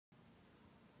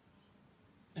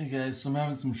Hey guys, so I'm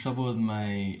having some trouble with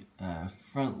my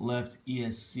front left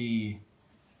ESC,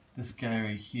 this guy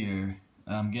right here.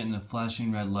 I'm getting a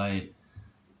flashing red light.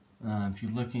 If you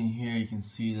look in here, you can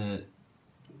see that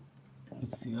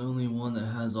it's the only one that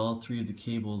has all three of the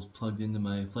cables plugged into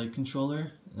my flight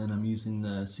controller, and I'm using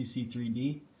the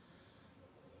CC3D.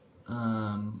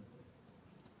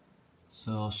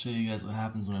 So I'll show you guys what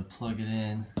happens when I plug it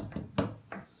in.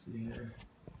 Let's see here.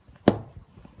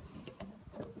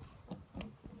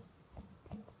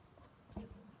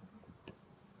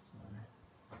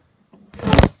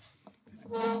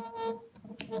 Alright,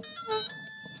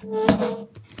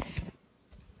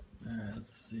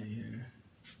 let's see here.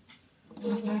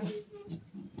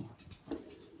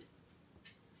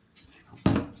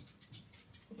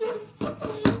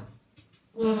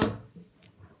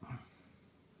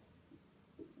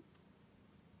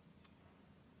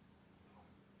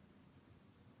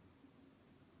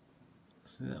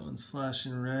 See, that one's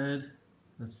flashing red.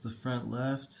 That's the front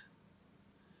left.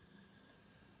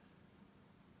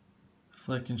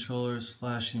 Flight controller is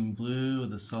flashing blue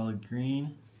with a solid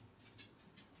green.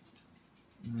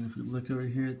 And then if we look over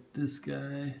here at this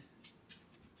guy,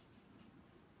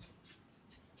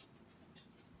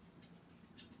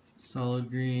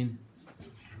 solid green.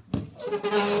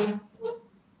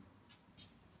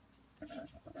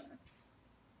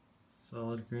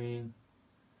 Solid green.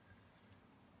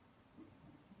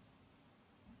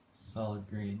 Solid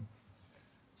green.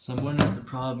 So I'm wondering if the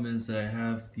problem is that I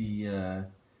have the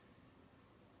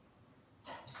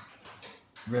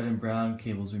red and brown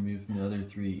cables removed from the other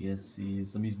three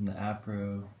ESCs. I'm using the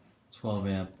Afro 12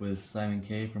 amp with Simon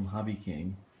K from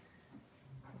Hobbyking.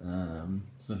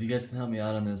 So if you guys can help me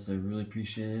out on this, I really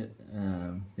appreciate it.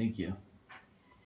 Thank you.